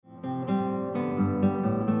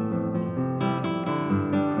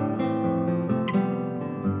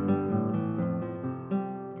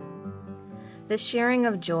The sharing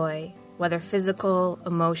of joy, whether physical,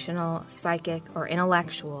 emotional, psychic, or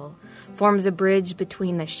intellectual, forms a bridge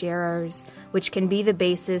between the sharers, which can be the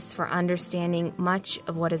basis for understanding much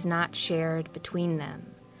of what is not shared between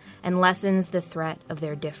them, and lessens the threat of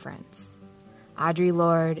their difference. Audre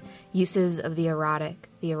Lorde, Uses of the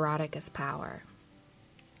Erotic as Power.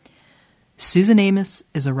 Susan Amos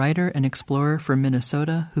is a writer and explorer from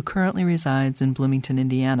Minnesota who currently resides in Bloomington,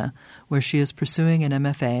 Indiana, where she is pursuing an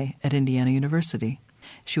MFA at Indiana University.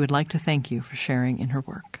 She would like to thank you for sharing in her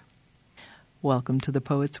work. Welcome to The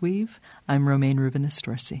Poet's Weave. I'm Romaine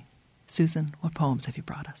Rubinis-Dorsey. Susan, what poems have you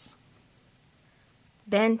brought us?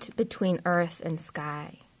 Bent between earth and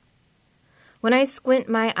sky. When I squint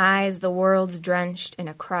my eyes, the world's drenched in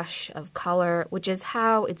a crush of color, which is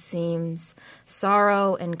how, it seems,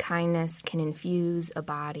 sorrow and kindness can infuse a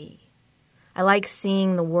body. I like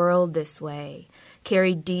seeing the world this way,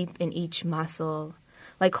 carried deep in each muscle,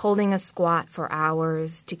 like holding a squat for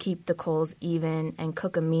hours to keep the coals even and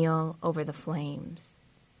cook a meal over the flames.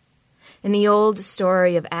 In the old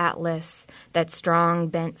story of Atlas, that strong,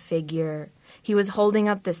 bent figure, he was holding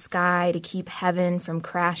up the sky to keep heaven from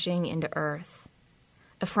crashing into earth.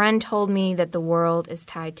 A friend told me that the world is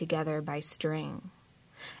tied together by string.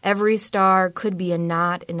 Every star could be a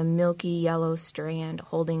knot in a milky yellow strand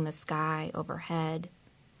holding the sky overhead.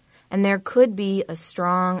 And there could be a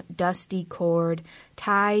strong, dusty cord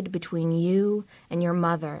tied between you and your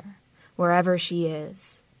mother, wherever she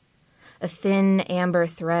is. A thin amber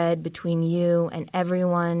thread between you and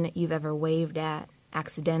everyone you've ever waved at,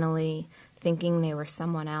 accidentally, thinking they were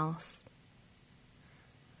someone else.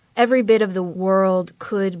 Every bit of the world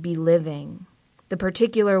could be living. The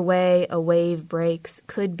particular way a wave breaks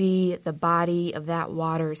could be the body of that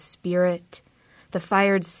water's spirit, the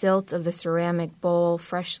fired silt of the ceramic bowl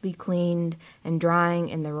freshly cleaned and drying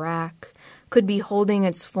in the rack, could be holding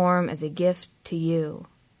its form as a gift to you.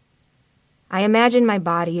 I imagine my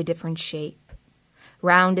body a different shape,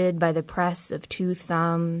 rounded by the press of two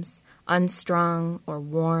thumbs, unstrung or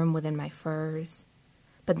warm within my furs.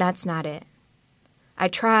 But that's not it. I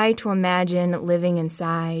try to imagine living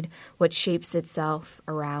inside what shapes itself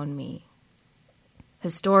around me.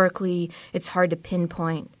 Historically, it's hard to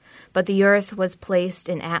pinpoint, but the earth was placed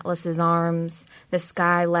in Atlas's arms, the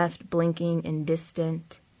sky left blinking and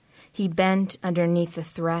distant. He bent underneath the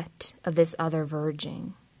threat of this other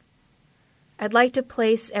verging. I'd like to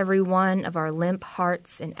place every one of our limp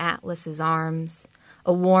hearts in Atlas's arms,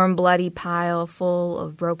 a warm, bloody pile full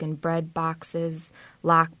of broken bread boxes,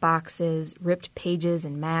 lock boxes, ripped pages,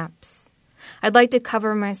 and maps. I'd like to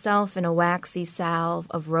cover myself in a waxy salve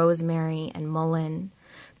of rosemary and mullein,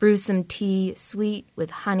 brew some tea sweet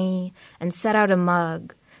with honey, and set out a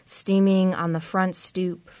mug, steaming on the front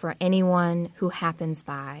stoop for anyone who happens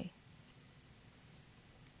by.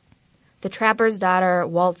 The trapper's daughter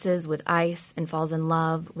waltzes with ice and falls in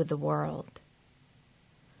love with the world.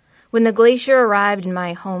 When the glacier arrived in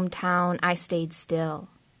my hometown, I stayed still.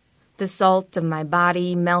 The salt of my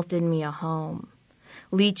body melted me a home,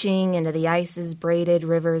 leaching into the ice's braided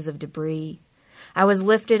rivers of debris. I was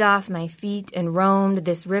lifted off my feet and roamed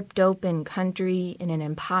this ripped-open country in an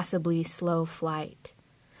impossibly slow flight.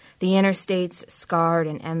 The interstates scarred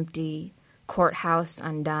and empty, courthouse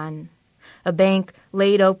undone, a bank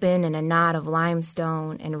laid open in a knot of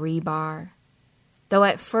limestone and rebar. Though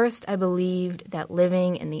at first I believed that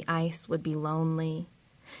living in the ice would be lonely,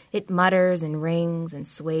 it mutters and rings and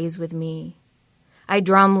sways with me. I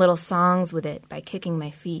drum little songs with it by kicking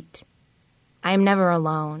my feet. I am never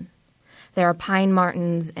alone. There are pine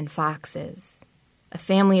martens and foxes, a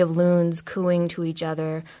family of loons cooing to each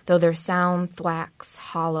other, though their sound thwacks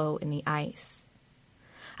hollow in the ice.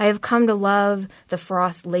 I have come to love the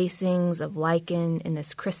frost lacings of lichen in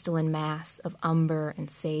this crystalline mass of umber and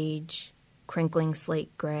sage, crinkling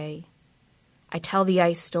slate gray. I tell the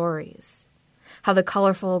ice stories, how the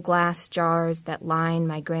colorful glass jars that line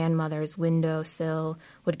my grandmother's window sill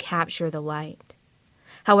would capture the light,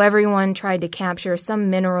 how everyone tried to capture some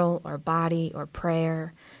mineral or body or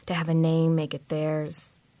prayer to have a name make it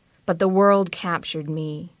theirs. But the world captured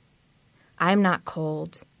me. I'm not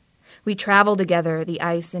cold. We travel together, the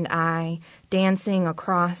ice and I, dancing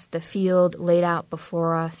across the field laid out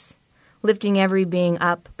before us, lifting every being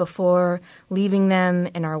up before leaving them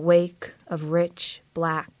in our wake of rich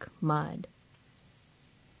black mud.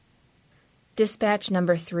 Dispatch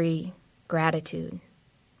number 3, Gratitude.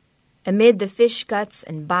 Amid the fish guts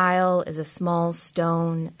and bile is a small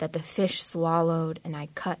stone that the fish swallowed, and I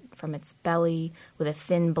cut from its belly with a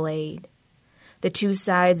thin blade. The two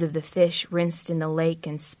sides of the fish rinsed in the lake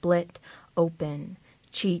and split open,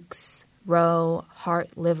 cheeks, roe,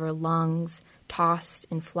 heart, liver, lungs, tossed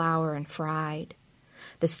in flour and fried.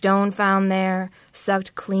 The stone found there,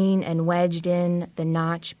 sucked clean and wedged in the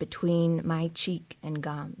notch between my cheek and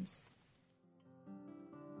gums.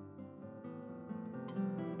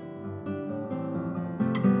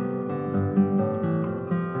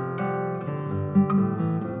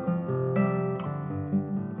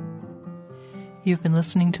 You've been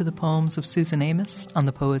listening to the poems of Susan Amos on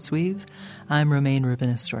The Poet's Weave. I'm Romaine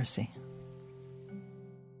Rubinis-Dorsey.